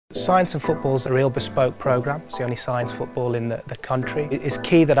Science and football is a real bespoke programme. It's the only science football in the country. It's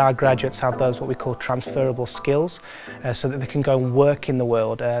key that our graduates have those what we call transferable skills so that they can go and work in the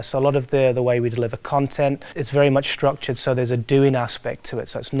world. So a lot of the way we deliver content, it's very much structured, so there's a doing aspect to it.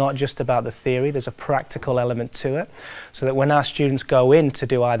 So it's not just about the theory, there's a practical element to it, so that when our students go in to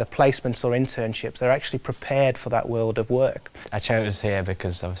do either placements or internships, they're actually prepared for that world of work. I chose here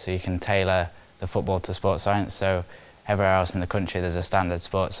because obviously you can tailor the football to sports science, so everywhere else in the country there's a standard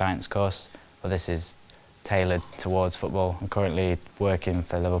sports science course, but this is tailored towards football. I'm currently working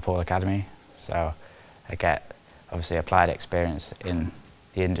for Liverpool Academy, so I get obviously applied experience in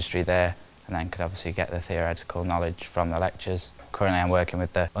the industry there, and then could obviously get the theoretical knowledge from the lectures. Currently I'm working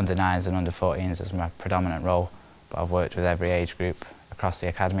with the under-9s and under-14s as my predominant role, but I've worked with every age group across the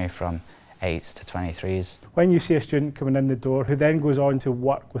academy from 8s to 23s. When you see a student coming in the door who then goes on to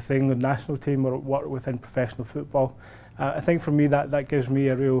work with the England national team or work within professional football, I think for me that gives me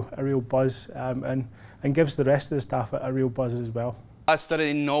a real buzz and gives the rest of the staff a real buzz as well. I studied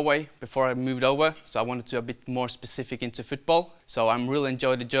in Norway before I moved over, so I wanted to be a bit more specific into football. So I'm really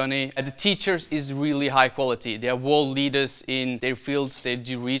enjoying the journey. And the teachers is really high quality. They are world leaders in their fields, they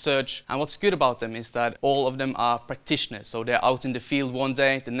do research. And what's good about them is that all of them are practitioners. So they're out in the field one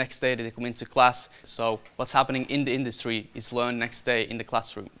day, the next day they come into class. So what's happening in the industry is learned next day in the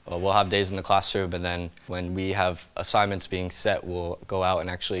classroom. Well, we'll have days in the classroom, and then when we have assignments being set, we'll go out and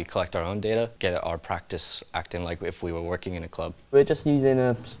actually collect our own data, get our practice acting like if we were working in a club. We're just using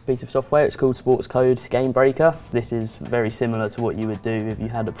a piece of software. It's called Sports Code Game Breaker. This is very similar to what you would do if you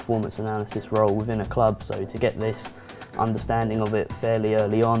had a performance analysis role within a club, so to get this understanding of it fairly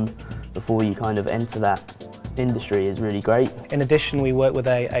early on before you kind of enter that industry is really great. In addition, we work with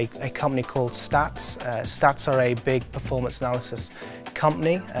a company called Stats. Stats are a big performance analysis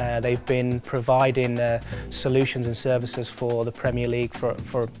company. They've been providing solutions and services for the Premier League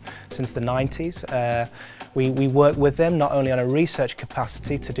since the 90s. We work with them not only on a research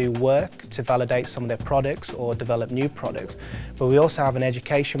capacity to do work, to validate some of their products or develop new products, but we also have an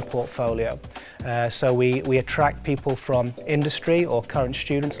education portfolio. So we attract people from industry or current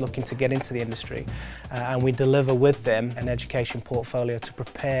students looking to get into the industry, and we deliver with them an education portfolio to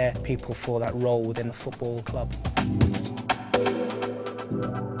prepare people for that role within the football club.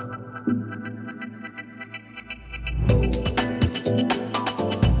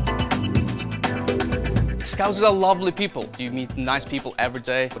 Scouts are lovely people. You meet nice people every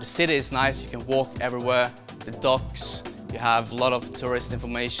day. But the city is nice, you can walk everywhere. The docks, you have a lot of tourist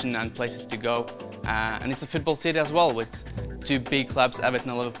information and places to go. And it's a football city as well, with two big clubs, Everton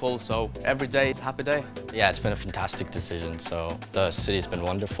and Liverpool, so every day is a happy day. Yeah, it's been a fantastic decision. So the city's been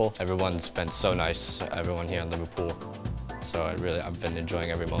wonderful. Everyone's been so nice, everyone here in Liverpool. So I've been enjoying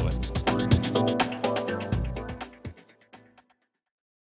every moment.